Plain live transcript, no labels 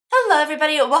Hello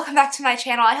everybody, welcome back to my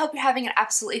channel. I hope you're having an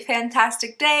absolutely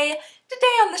fantastic day. Today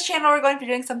on this channel we're going to be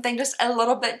doing something just a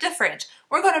little bit different.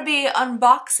 We're going to be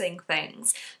unboxing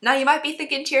things. Now you might be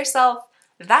thinking to yourself,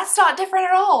 that's not different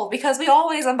at all because we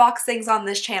always unbox things on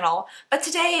this channel. But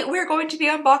today we're going to be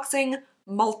unboxing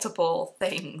multiple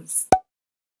things.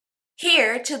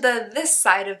 Here, to this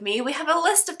side of me, we have a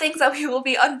list of things that we will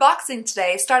be unboxing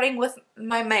today, starting with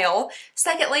my mail.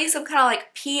 Secondly, some kind of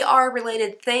like PR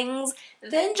related things.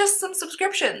 Then just some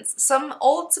subscriptions. Some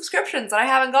old subscriptions that I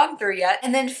haven't gone through yet.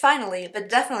 And then finally, but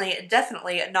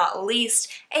definitely not least,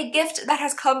 a gift that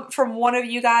has come from one of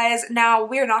you guys. Now,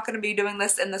 we're not going to be doing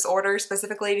this in this order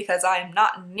specifically because I am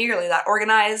not nearly that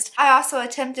organized. I also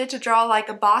attempted to draw like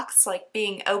a box like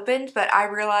being opened, but I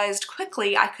realized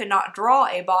quickly I could not draw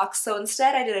a box, so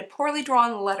instead I did a poorly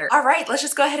drawn letter. Alright, let's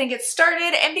just go ahead and get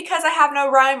started, and because I have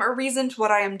no rhyme or reason to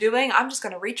what I am doing, I'm just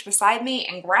gonna reach beside me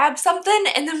and grab something,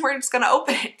 and then we're just gonna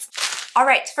open it.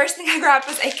 Alright, first thing I grabbed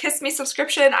was a Kiss Me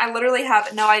subscription. I literally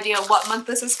have no idea what month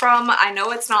this is from. I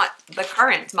know it's not the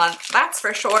current month, that's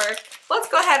for sure. Let's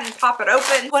go ahead and pop it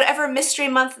open. Whatever mystery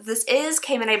month this is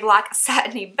came in a black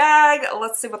satiny bag.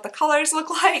 Let's see what the colors look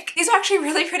like. These are actually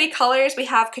really pretty colors. We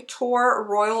have Couture,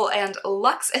 Royal, and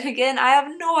Luxe. And again, I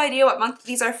have no idea what month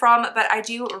these are from, but I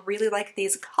do really like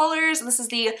these colors. This is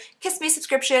the Kiss Me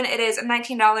subscription. It is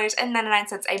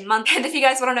 $19.99 a month. And if you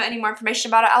guys want to know any more information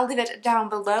about it, I'll leave it down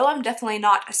below. I'm definitely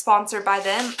not sponsored by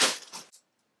them.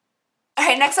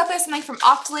 Alright, next up is something from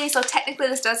Octoly, so technically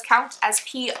this does count as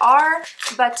PR,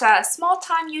 but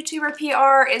small-time YouTuber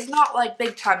PR is not like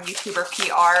big-time YouTuber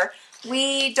PR.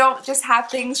 We don't just have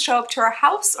things show up to our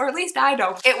house, or at least I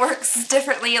don't. It works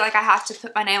differently, like I have to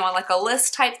put my name on like a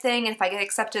list type thing, and if I get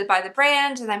accepted by the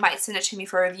brand, then they might send it to me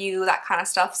for review, that kind of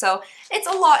stuff. So it's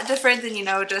a lot different than, you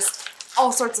know, just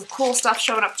all sorts of cool stuff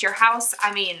showing up to your house.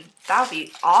 I mean, that would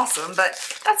be awesome,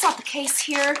 but that's not the case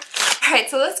here. Alright,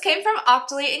 so this came from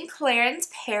Octoly in Clarins,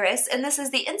 Paris, and this is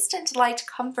the Instant Light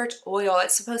Comfort Oil.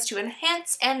 It's supposed to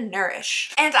enhance and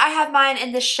nourish. And I have mine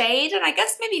in the shade, and I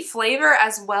guess maybe flavor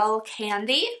as well,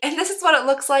 Candy. And this is what it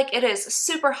looks like. It is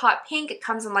super hot pink. It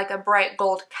comes in like a bright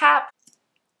gold cap.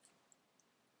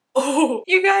 Oh,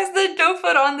 you guys, the doe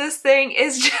foot on this thing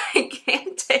is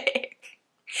gigantic.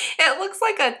 It looks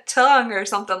like a tongue or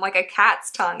something, like a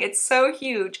cat's tongue. It's so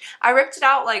huge. I ripped it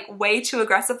out like way too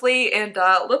aggressively, and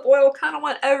lip oil kind of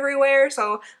went everywhere,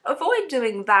 so avoid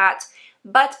doing that.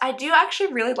 But I do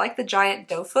actually really like the giant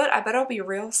doe foot. I bet it'll be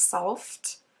real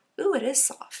soft. Ooh, it is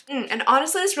soft. And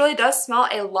honestly, this really does smell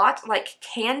a lot like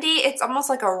candy. It's almost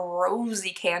like a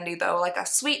rosy candy though, like a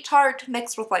sweet tart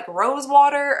mixed with like rose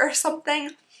water or something.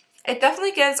 It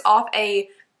definitely gives off a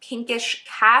pinkish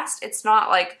cast. It's not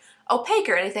like opaque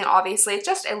or anything, obviously. It's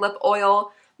just a lip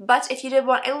oil, but if you did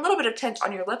want a little bit of tint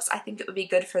on your lips, I think it would be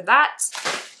good for that.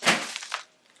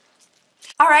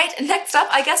 Alright, next up,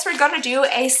 I guess we're gonna do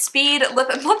a speed lip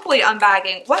monthly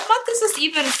unbagging. What month is this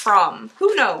even from?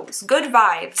 Who knows? Good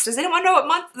vibes. Does anyone know what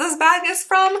month this bag is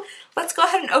from? Let's go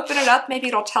ahead and open it up. Maybe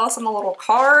it'll tell us on the little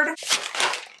card.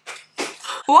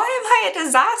 Why am I a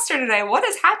disaster today? What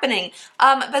is happening?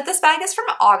 But this bag is from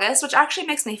August, which actually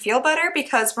makes me feel better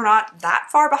because we're not that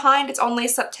far behind. It's only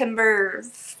September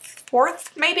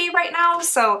 4th maybe right now,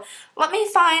 so let me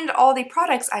find all the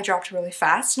products I dropped really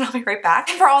fast and I'll be right back.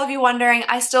 And for all of you wondering,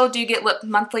 I still do get lip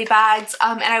monthly bags,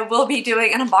 and I will be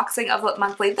doing an unboxing of lip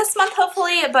monthly this month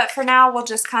hopefully, but for now we'll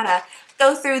just kind of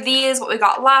go through these, what we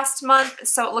got last month.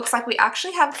 So it looks like we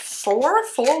actually have 4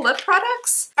 full lip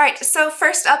products. Alright, so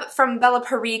first up from Bella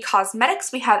Paris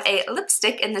Cosmetics, we have a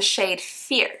lipstick in the shade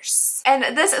Fierce.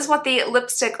 And this is what the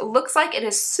lipstick looks like. It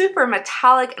is super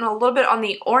metallic and a little bit on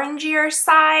the orangier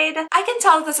side. I can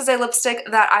tell that this is a lipstick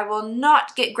that I will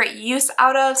not get great use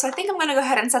out of, so I think I'm going to go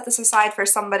ahead and set this aside for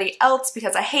somebody else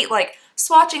because I hate like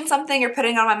swatching something or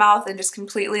putting it on my mouth and just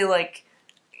completely like,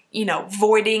 you know,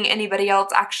 voiding anybody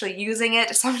else actually using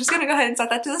it, so I'm just gonna go ahead and set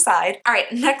that to the side. Alright,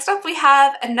 next up we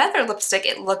have another lipstick,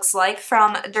 it looks like,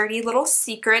 from Dirty Little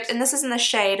Secret, and this is in the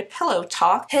shade Pillow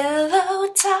Talk. Pillow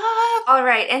Talk!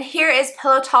 Alright, and here is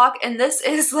Pillow Talk, and this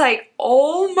is like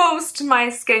almost my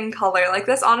skin color. Like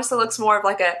this honestly looks more of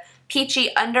like a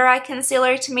peachy under eye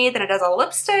concealer to me than it does a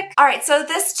lipstick. Alright, so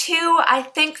this too, I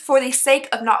think for the sake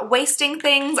of not wasting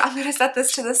things, I'm gonna set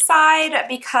this to the side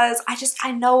because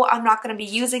I know I'm not gonna be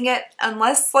using it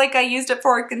unless like I used it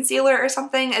for a concealer or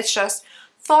something. It's just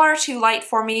far too light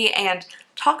for me, and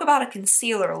talk about a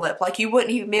concealer lip, like you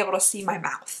wouldn't even be able to see my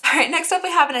mouth. Alright, next up we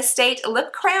have an Estate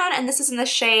lip crown, and this is in the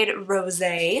shade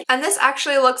Rosé. And this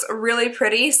actually looks really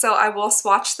pretty, so I will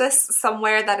swatch this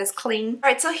somewhere that is clean.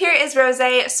 Alright, so here is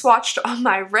Rosé swatched on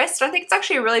my wrist. I think it's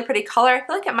actually a really pretty color. I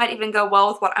feel like it might even go well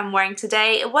with what I'm wearing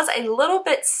today. It was a little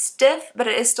bit stiff, but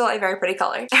it is still a very pretty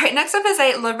color. Alright, next up is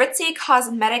a Laritzi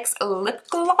Cosmetics lip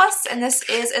gloss, and this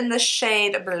is in the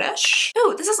shade Blush.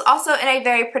 Ooh, this is also in a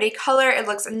very pretty color. It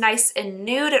looks nice and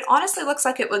nude. It honestly looks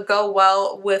like it would go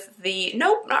well with the...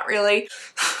 Nope, not really.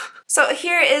 So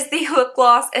here is the lip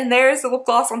gloss, and there's the lip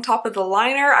gloss on top of the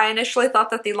liner. I initially thought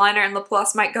that the liner and lip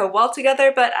gloss might go well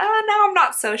together, but now I'm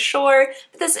not so sure.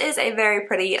 But this is a very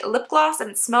pretty lip gloss, and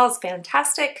it smells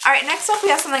fantastic. Alright, next up we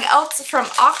have something else from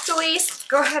Octoly.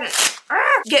 Go ahead and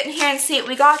get in here and see what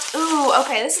we got. Ooh,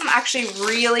 okay, this I'm actually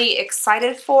really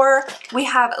excited for. We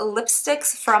have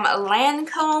lipsticks from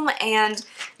Lancome, and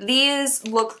these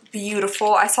look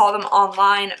beautiful. I saw them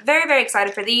online. Very, very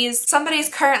excited for these. Somebody's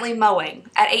currently mowing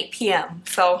at 8 p.m.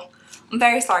 so I'm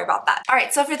very sorry about that.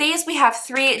 Alright, so for these we have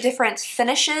 3 different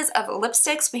finishes of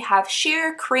lipsticks. We have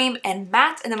sheer, cream, and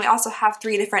matte, and then we also have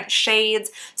 3 different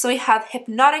shades. So we have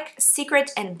Hypnotic,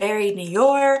 Secret, and Berry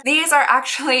Noir. These are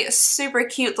actually super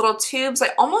cute little tubes. They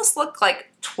almost look like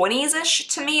 20s-ish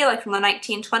to me, like from the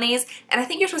 1920s, and I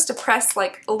think you're supposed to press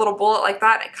like a little bullet like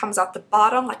that. It comes out the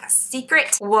bottom like a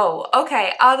secret. Whoa,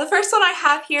 okay. The first one I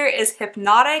have here is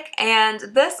Hypnotic, and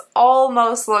this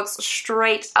almost looks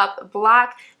straight up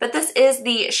black, but this is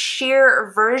the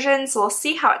sheer version, so we'll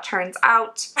see how it turns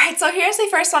out. Alright, so here's the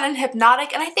first one in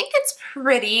Hypnotic, and I think it's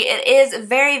pretty. It is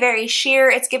very, very sheer.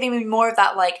 It's giving me more of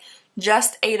that like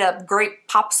just ate a grape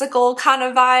popsicle kind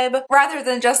of vibe rather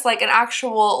than just like an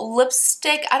actual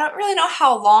lipstick. I don't really know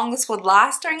how long this would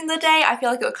last during the day. I feel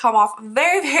like it would come off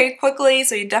very, very quickly,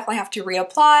 so you definitely have to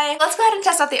reapply. Let's go ahead and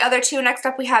test out the other two. Next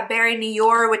up we have Berry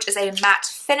Noir, which is a matte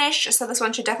finish, so this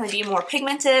one should definitely be more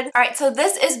pigmented. Alright, so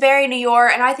this is Berry Noir,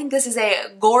 and I think this is a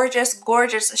gorgeous,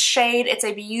 gorgeous shade. It's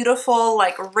a beautiful,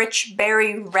 like, rich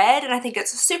berry red, and I think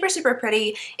it's super, super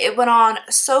pretty. It went on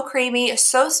so creamy,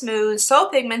 so smooth, so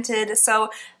pigmented. So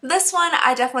this one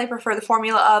I definitely prefer the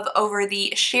formula of over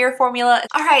the sheer formula.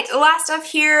 Alright, last up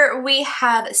here we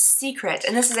have Secret,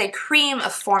 and this is a cream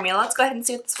formula. Let's go ahead and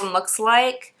see what this one looks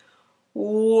like.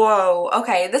 Whoa,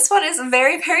 okay, this one is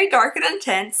very, very dark and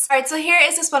intense. Alright, so here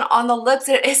is this one on the lips.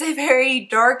 It is a very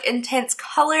dark, intense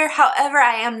color. However,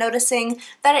 I am noticing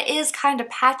that it is kind of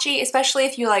patchy, especially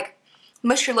if you like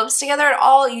mush your lips together at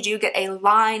all, you do get a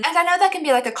line. And I know that can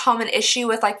be like a common issue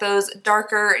with like those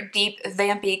darker, deep,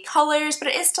 vampy colors, but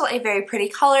it is still a very pretty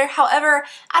color. However,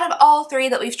 out of all 3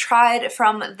 that we've tried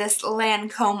from this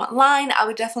Lancome line, I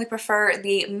would definitely prefer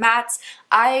the mattes.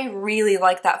 I really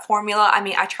like that formula. I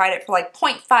mean, I tried it for like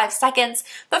 0.5 seconds,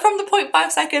 but from the 0.5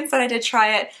 seconds that I did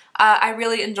try it, I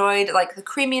really enjoyed like the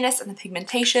creaminess and the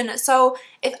pigmentation. So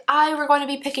if I were going to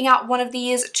be picking out one of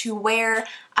these to wear,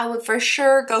 I would for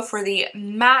sure go for the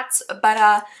mattes,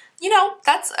 but you know,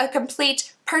 that's a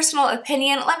complete personal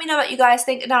opinion. Let me know what you guys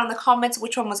think down in the comments.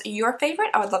 Which one was your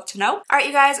favorite? I would love to know. Alright,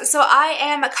 you guys, so I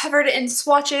am covered in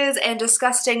swatches and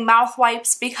disgusting mouth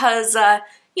wipes because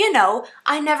you know,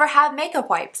 I never have makeup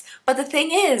wipes. But the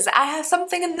thing is, I have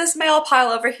something in this mail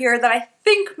pile over here that I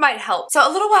think might help. So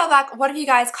a little while back, one of you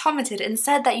guys commented and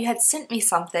said that you had sent me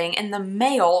something in the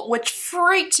mail, which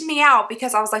freaked me out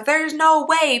because I was like, there's no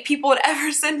way people would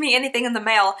ever send me anything in the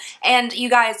mail. And you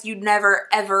guys, you'd never,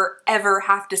 ever, ever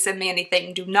have to send me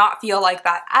anything. Do not feel like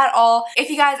that at all. If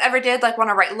you guys ever did like want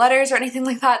to write letters or anything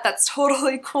like that, that's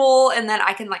totally cool. And then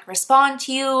I can like respond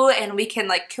to you and we can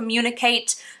like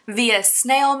communicate via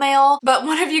snail mail. But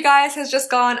one of you guys has just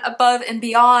gone above and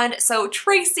beyond. So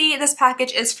Tracy, this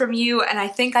package is from you, and I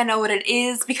think I know what it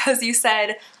is because you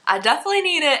said I definitely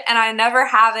need it and I never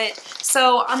have it.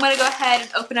 So I'm gonna go ahead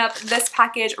and open up this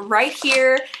package right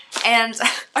here, and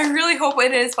I really hope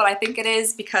it is what I think it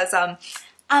is because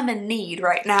I'm in need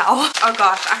right now. Oh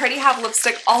gosh, I already have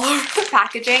lipstick all over the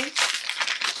packaging.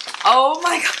 Oh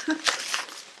my god.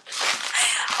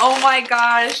 Oh my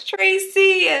gosh,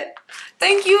 Tracy.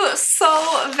 Thank you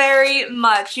so very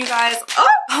much, you guys.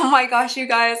 Oh my gosh, you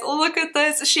guys, look at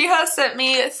this. She has sent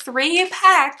me 3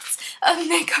 packs of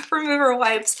makeup remover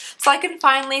wipes so I can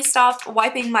finally stop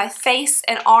wiping my face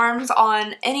and arms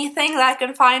on anything that I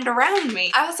can find around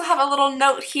me. I also have a little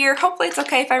note here. Hopefully it's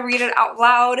okay if I read it out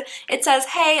loud. It says,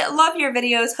 hey, love your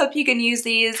videos. Hope you can use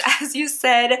these. As you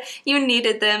said, you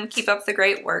needed them. Keep up the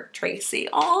great work, Tracy.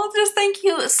 Oh, just thank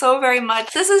you so very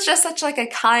much. This is just such like a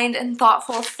kind and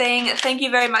thoughtful thing. Thank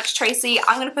you very much, Tracy.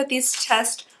 I'm gonna put these to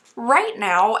test right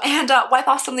now and wipe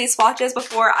off some of these swatches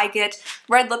before I get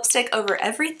red lipstick over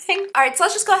everything. Alright, so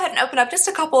let's just go ahead and open up just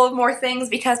a couple of more things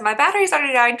because my battery's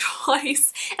already died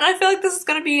twice and I feel like this is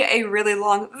going to be a really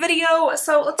long video.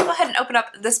 So let's go ahead and open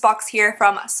up this box here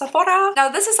from Sephora. Now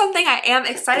this is something I am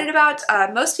excited about.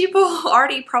 Most people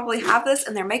already probably have this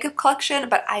in their makeup collection,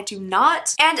 but I do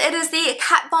not. And it is the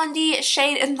Kat Von D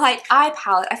Shade and Light Eye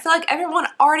Palette. I feel like everyone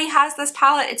already has this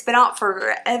palette. It's been out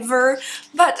forever,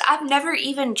 but I've never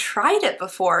even tried it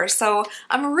before. So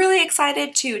I'm really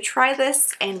excited to try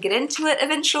this and get into it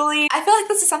eventually. I feel like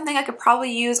this is something I could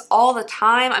probably use all the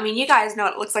time. I mean, you guys know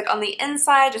what it looks like on the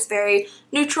inside, just very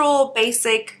neutral,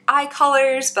 basic eye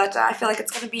colors, but I feel like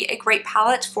it's going to be a great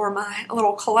palette for my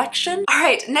little collection.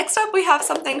 Alright, next up we have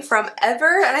something from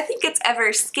Ever, and I think it's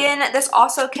Ever Skin. This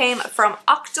also came from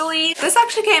Octoly. This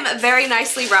actually came very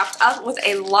nicely wrapped up with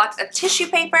a lot of tissue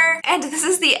paper, and this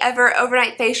is the Ever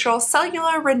Overnight Facial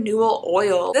Cellular Renewal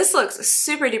Oil. This looks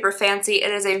super duper fancy.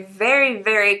 It is a very,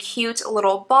 very cute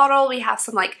little bottle. We have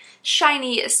some like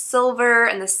shiny silver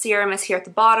and the serum is here at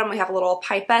the bottom. We have a little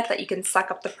pipette that you can suck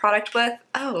up the product with.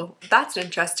 Oh, that's an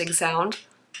interesting sound.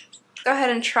 Go ahead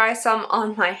and try some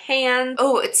on my hand.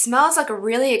 Oh, it smells like a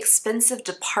really expensive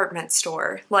department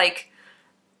store. Like,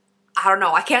 I don't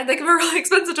know, I can't think of a really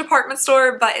expensive department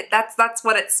store, but that's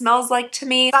what it smells like to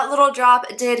me. That little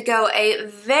drop did go a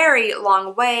very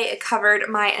long way. It covered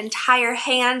my entire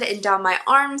hand and down my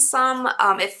arm some.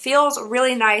 It feels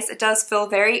really nice. It does feel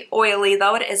very oily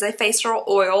though. It is a facial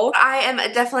oil. I am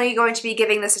definitely going to be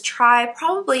giving this a try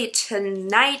probably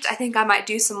tonight. I think I might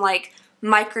do some like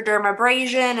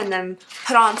microdermabrasion and then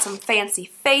put on some fancy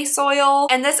face oil.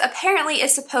 And this apparently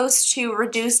is supposed to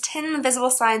reduce 10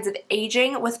 visible signs of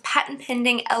aging with patent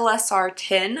pending LSR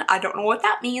 10. I don't know what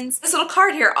that means. This little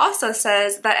card here also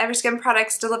says that Ever Skin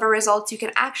products deliver results you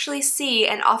can actually see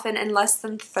and often in less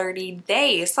than 30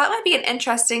 days. So that might be an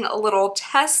interesting little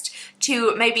test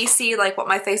to maybe see like what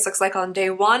my face looks like on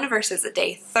day 1 versus a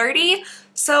day 30.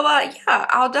 So yeah,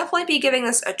 I'll definitely be giving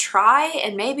this a try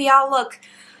and maybe I'll look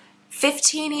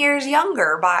 15 years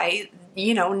younger by,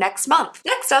 you know, next month.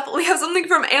 Next up, we have something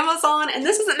from Amazon, and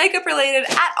this isn't makeup related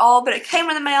at all, but it came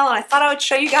in the mail and I thought I would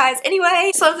show you guys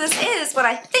anyway. So if this is what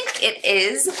I think it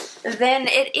is, then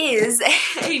it is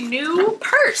a new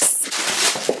purse.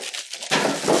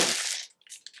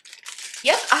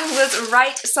 Yep, I was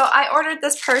right. So I ordered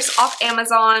this purse off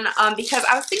Amazon because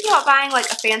I was thinking about buying like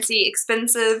a fancy,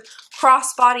 expensive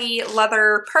crossbody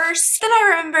leather purse. Then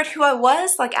I remembered who I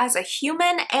was like as a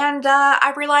human and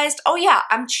I realized, oh yeah,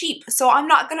 I'm cheap, so I'm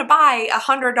not gonna buy a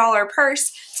 $100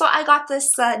 purse. So I got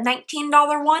this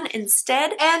 $19 one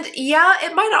instead. And yeah,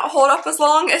 it might not hold up as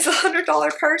long as a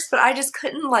 $100 purse, but I just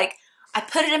couldn't like, I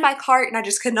put it in my cart and I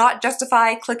just could not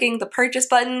justify clicking the purchase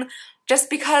button just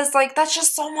because like that's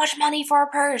just so much money for a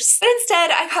purse. But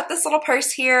instead I got this little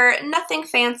purse here, nothing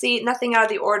fancy, nothing out of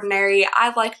the ordinary.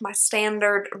 I like my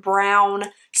standard brown,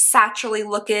 satchel-y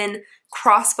looking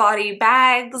crossbody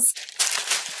bags.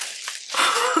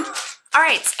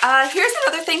 Alright, here's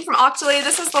another thing from Octoly.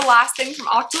 This is the last thing from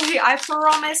Octoly, I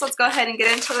promise. Let's go ahead and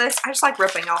get into this. I just like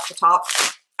ripping off the top.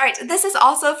 Alright, this is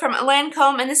also from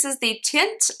Lancome, and this is the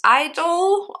Teint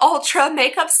Idole Ultra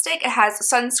Makeup Stick. It has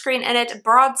sunscreen in it,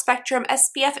 broad spectrum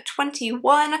SPF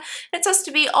 21. It's supposed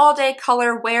to be all day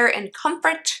color, wear, and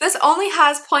comfort. This only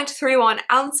has 0.31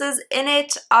 ounces in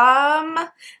it.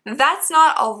 That's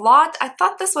not a lot. I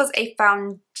thought this was a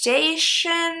foundation,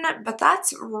 but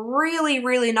that's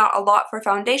really not a lot for a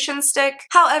foundation stick.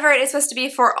 However, it is supposed to be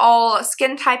for all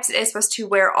skin types. It is supposed to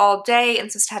wear all day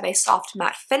and supposed to have a soft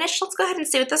matte finish. Let's go ahead and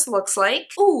see what this looks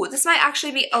like. Ooh, this might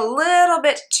actually be a little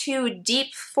bit too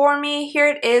deep for me. Here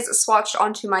it is swatched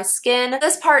onto my skin.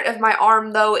 This part of my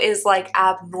arm though is like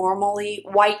abnormally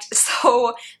white,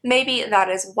 so maybe that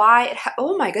is why.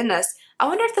 Oh my goodness. I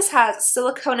wonder if this has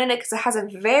silicone in it because it has a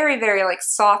very like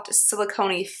soft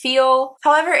silicone-y feel.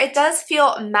 However, it does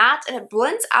feel matte and it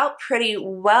blends out pretty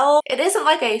well. It isn't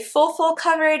like a full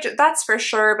coverage, that's for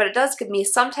sure, but it does give me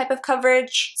some type of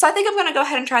coverage. So I think I'm going to go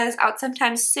ahead and try this out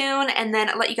sometime soon and then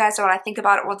let you guys know what I think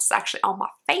about it once it's actually on my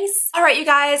face. Alright you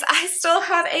guys, I still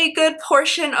have a good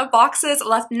portion of boxes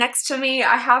left next to me.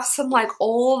 I have some like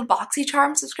old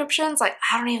BoxyCharm subscriptions, like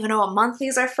I don't even know what month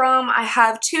these are from. I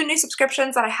have 2 new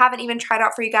subscriptions that I haven't even tried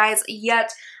out for you guys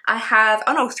yet. I have,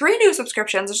 oh no, 3 new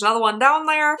subscriptions. There's another one down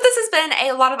there. This has been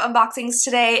a lot of unboxings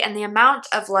today and the amount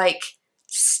of like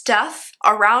stuff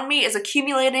around me is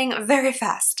accumulating very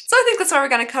fast. So I think that's where we're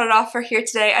gonna cut it off for here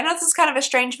today. I know this is kind of a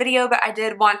strange video, but I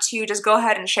did want to just go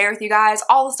ahead and share with you guys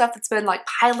all the stuff that's been like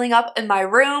piling up in my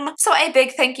room. So a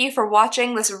big thank you for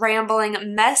watching this rambling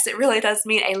mess. It really does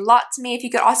mean a lot to me. If you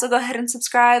could also go ahead and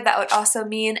subscribe, that would also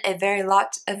mean a very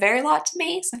lot to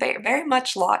me. So very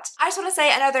much lot. I just want to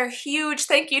say another huge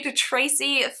thank you to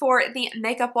Tracy for the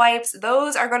makeup wipes.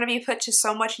 Those are going to be put to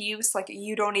so much use like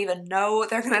you don't even know.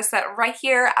 They're going to sit right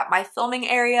here at my filming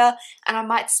area, and I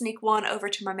might sneak one over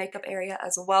to my makeup area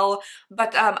as well.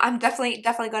 But I'm definitely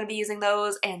going to be using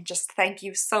those, and just thank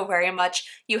you so very much.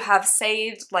 You have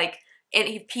saved like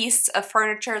any piece of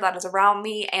furniture that is around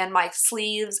me and my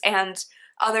sleeves and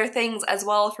other things as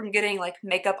well from getting like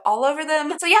makeup all over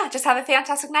them. So yeah, just have a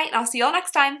fantastic night and I'll see you all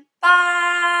next time.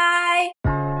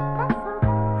 Bye!